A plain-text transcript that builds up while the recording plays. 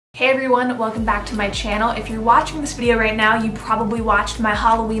Hey everyone, welcome back to my channel. If you're watching this video right now, you probably watched my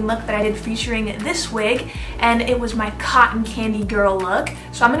Halloween look that I did featuring this wig, and it was my cotton candy girl look.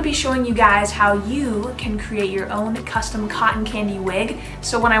 So I'm going to be showing you guys how you can create your own custom cotton candy wig.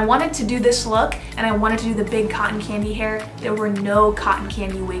 So when I wanted to do this look and I wanted to do the big cotton candy hair, there were no cotton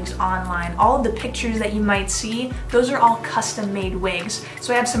candy wigs online. All of the pictures that you might see, those are all custom made wigs.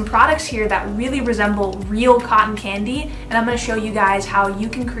 So I have some products here that really resemble real cotton candy, and I'm going to show you guys how you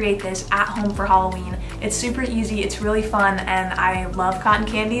can create this at home for Halloween. It's super easy, it's really fun, and I love cotton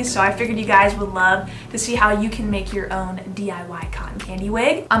candies, so I figured you guys would love to see how you can make your own DIY cotton candy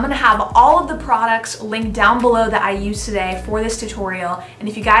wig. I'm gonna have all of the products linked down below that I used today for this tutorial, and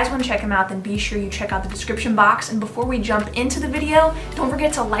if you guys want to check them out, then be sure you check out the description box. And before we jump into the video, don't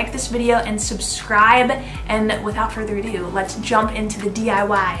forget to like this video and subscribe, and without further ado, let's jump into the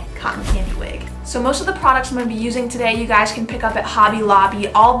DIY cotton candy wig. So most of the products I'm going to be using today you guys can pick up at Hobby Lobby.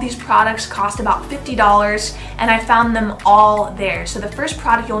 All of these products cost about $50, and I found them all there. So the first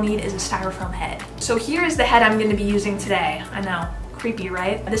product you'll need is a styrofoam head. So here is the head I'm going to be using today. I know, creepy,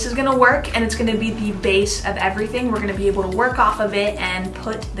 right? This is going to work, and it's going to be the base of everything. We're going to be able to work off of it and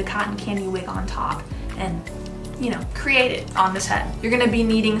put the cotton candy wig on top and, you know, create it on this head. You're gonna be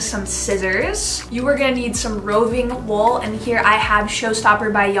needing some scissors. You are gonna need some roving wool, and here I have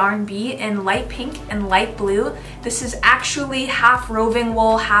Showstopper by Yarn Bee in light pink and light blue. This is actually half roving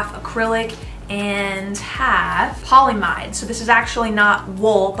wool, half acrylic, and half polyamide. So this is actually not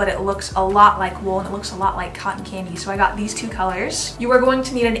wool, but it looks a lot like wool and it looks a lot like cotton candy. So I got these two colors. You are going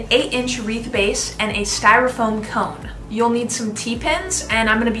to need an 8-inch wreath base and a styrofoam cone. You'll need some T-pins, and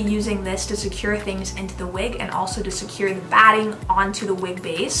I'm going to be using this to secure things into the wig and also to secure the batting onto the wig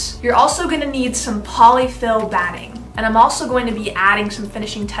base. You're also going to need some polyfill batting. And I'm also going to be adding some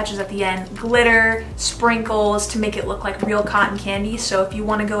finishing touches at the end, glitter, sprinkles to make it look like real cotton candy. So if you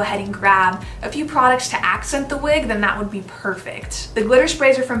want to go ahead and grab a few products to accent the wig, then that would be perfect. The glitter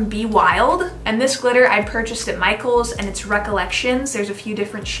sprays are from Be Wild, and this glitter I purchased at Michael's, and it's Recollections. There's a few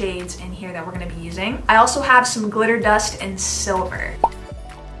different shades in here that we're going to be using. I also have some glitter dust and silver.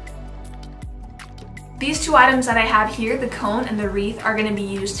 These two items that I have here, the cone and the wreath, are going to be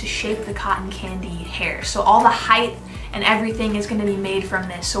used to shape the cotton candy hair. So all the height and everything is going to be made from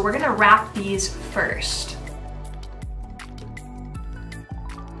this. So we're going to wrap these first.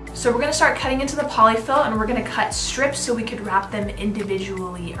 So we're going to start cutting into the polyfill, and we're going to cut strips so we could wrap them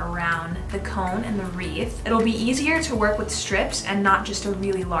individually around the cone and the wreath. It'll be easier to work with strips and not just a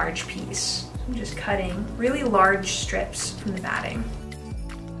really large piece. I'm just cutting really large strips from the batting.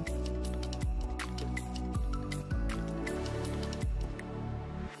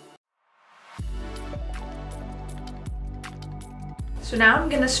 So now I'm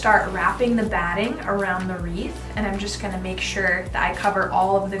going to start wrapping the batting around the wreath, and I'm just going to make sure that I cover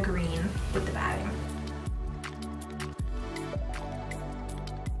all of the green with the batting.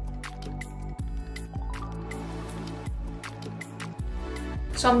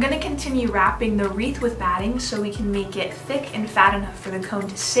 So I'm going to continue wrapping the wreath with batting so we can make it thick and fat enough for the cone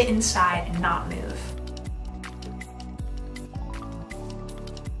to sit inside and not move.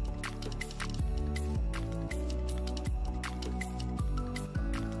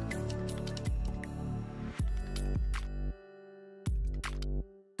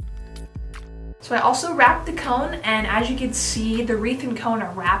 So I also wrapped the cone, and as you can see, the wreath and cone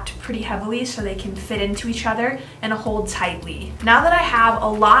are wrapped pretty heavily so they can fit into each other and hold tightly. Now that I have a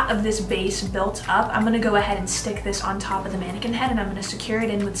lot of this base built up, I'm going to go ahead and stick this on top of the mannequin head, and I'm going to secure it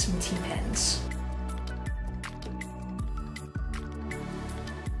in with some T-pins.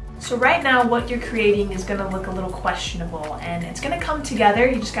 So right now what you're creating is going to look a little questionable, and it's going to come together.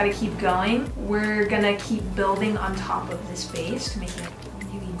 You just got to keep going. We're going to keep building on top of this base to make it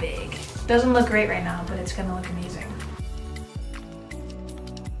really big. Doesn't look great right now, but it's gonna look amazing.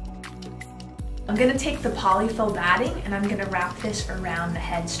 I'm gonna take the polyfill batting, and I'm gonna wrap this around the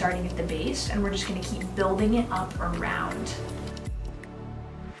head starting at the base, and we're just gonna keep building it up around.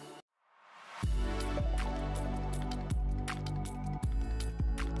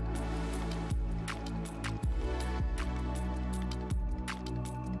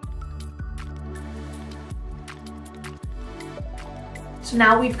 So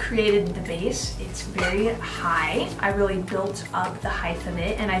now we've created the base. It's very high. I really built up the height of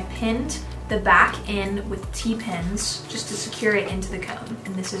it, and I pinned the back in with T-pins just to secure it into the cone.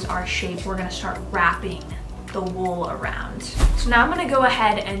 And this is our shape. We're gonna start wrapping the wool around. So now I'm gonna go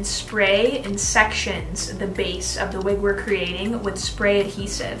ahead and spray in sections the base of the wig we're creating with spray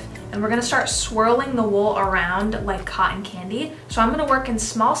adhesive. and we're gonna start swirling the wool around like cotton candy. So I'm gonna work in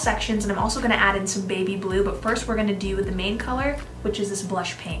small sections, and I'm also gonna add in some baby blue, but first we're gonna do the main color, which is this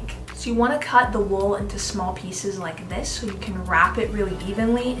blush pink. So you wanna cut the wool into small pieces like this so you can wrap it really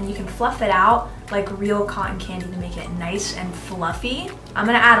evenly, and you can fluff it out like real cotton candy to make it nice and fluffy. I'm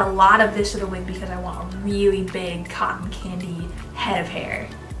gonna add a lot of this to the wig because I want a really big cotton candy head of hair.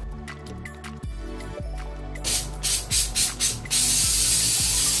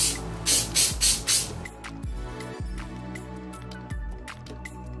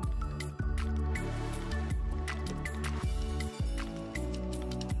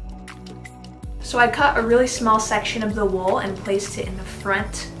 So I cut a really small section of the wool and placed it in the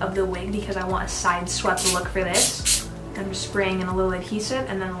front of the wig because I want a side swept look for this. I'm just spraying in a little adhesive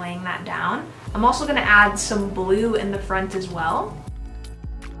and then laying that down. I'm also gonna add some blue in the front as well.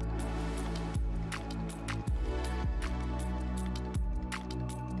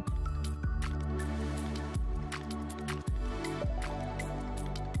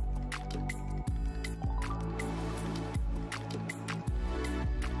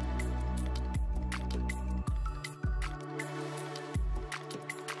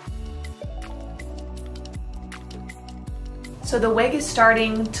 So the wig is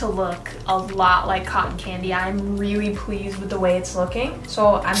starting to look a lot like cotton candy. I'm really pleased with the way it's looking.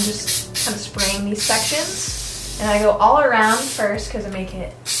 So I'm just kind of spraying these sections, and I go all around first because I make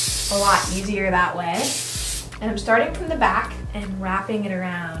it a lot easier that way. And I'm starting from the back and wrapping it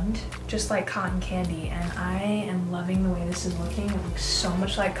around just like cotton candy, and I am loving the way this is looking. It looks so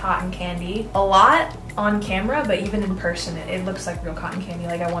much like cotton candy. A lot on camera, but even in person, it looks like real cotton candy,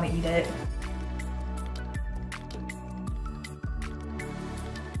 like I want to eat it.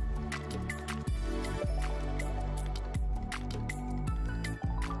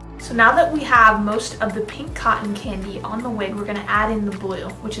 So now that we have most of the pink cotton candy on the wig, we're gonna add in the blue,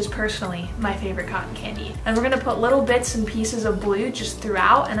 which is personally my favorite cotton candy. And we're gonna put little bits and pieces of blue just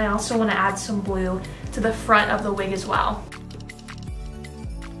throughout, and I also wanna add some blue to the front of the wig as well.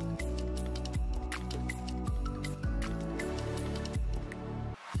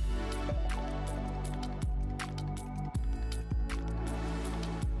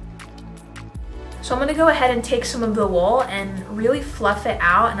 So I'm gonna go ahead and take some of the wool and really fluff it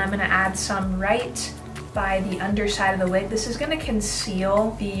out, and I'm gonna add some right by the underside of the wig. This is gonna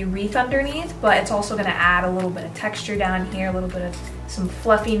conceal the wreath underneath, but it's also gonna add a little bit of texture down here, a little bit of some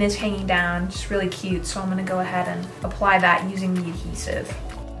fluffiness hanging down, just really cute. So I'm gonna go ahead and apply that using the adhesive.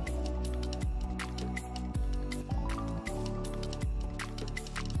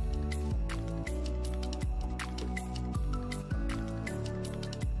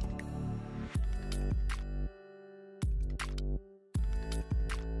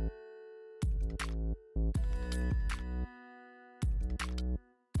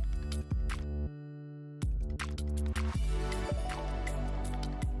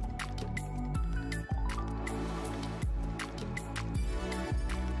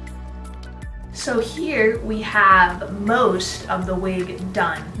 So here we have most of the wig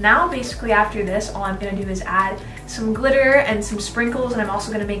done. Now basically after this, all I'm gonna do is add some glitter and some sprinkles, and I'm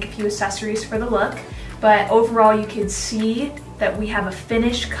also gonna make a few accessories for the look. But overall you can see that we have a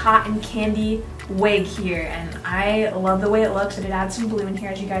finished cotton candy wig here, and I love the way it looks. I did add some blue in here,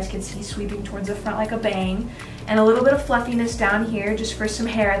 as you guys can see, sweeping towards the front like a bang, and a little bit of fluffiness down here just for some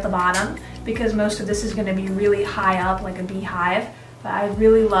hair at the bottom, because most of this is gonna be really high up like a beehive. But I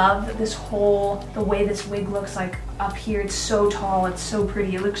really love the way this wig looks like up here. It's so tall, it's so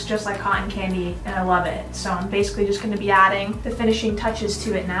pretty. It looks just like cotton candy, and I love it. So I'm basically just gonna be adding the finishing touches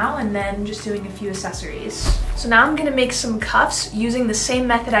to it now, and then just doing a few accessories. So now I'm gonna make some cuffs using the same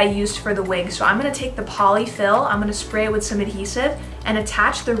method I used for the wig. So I'm gonna take the polyfill, I'm gonna spray it with some adhesive, and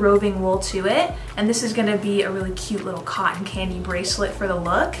attach the roving wool to it. And this is gonna be a really cute little cotton candy bracelet for the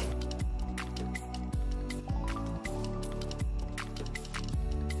look.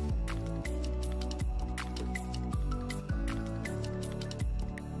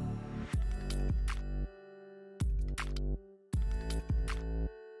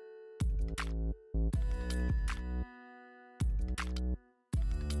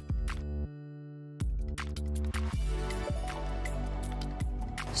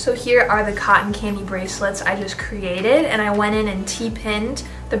 So here are the cotton candy bracelets I just created, and I went in and T-pinned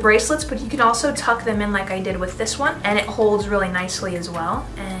the bracelets, but you can also tuck them in like I did with this one, and it holds really nicely as well.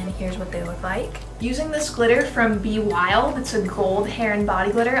 And here's what they look like. Using this glitter from Be Wild, it's a gold hair and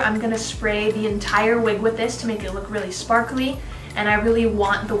body glitter, I'm gonna spray the entire wig with this to make it look really sparkly. And I really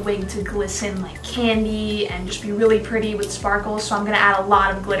want the wig to glisten like candy and just be really pretty with sparkles, so I'm gonna add a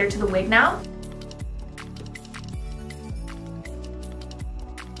lot of glitter to the wig now.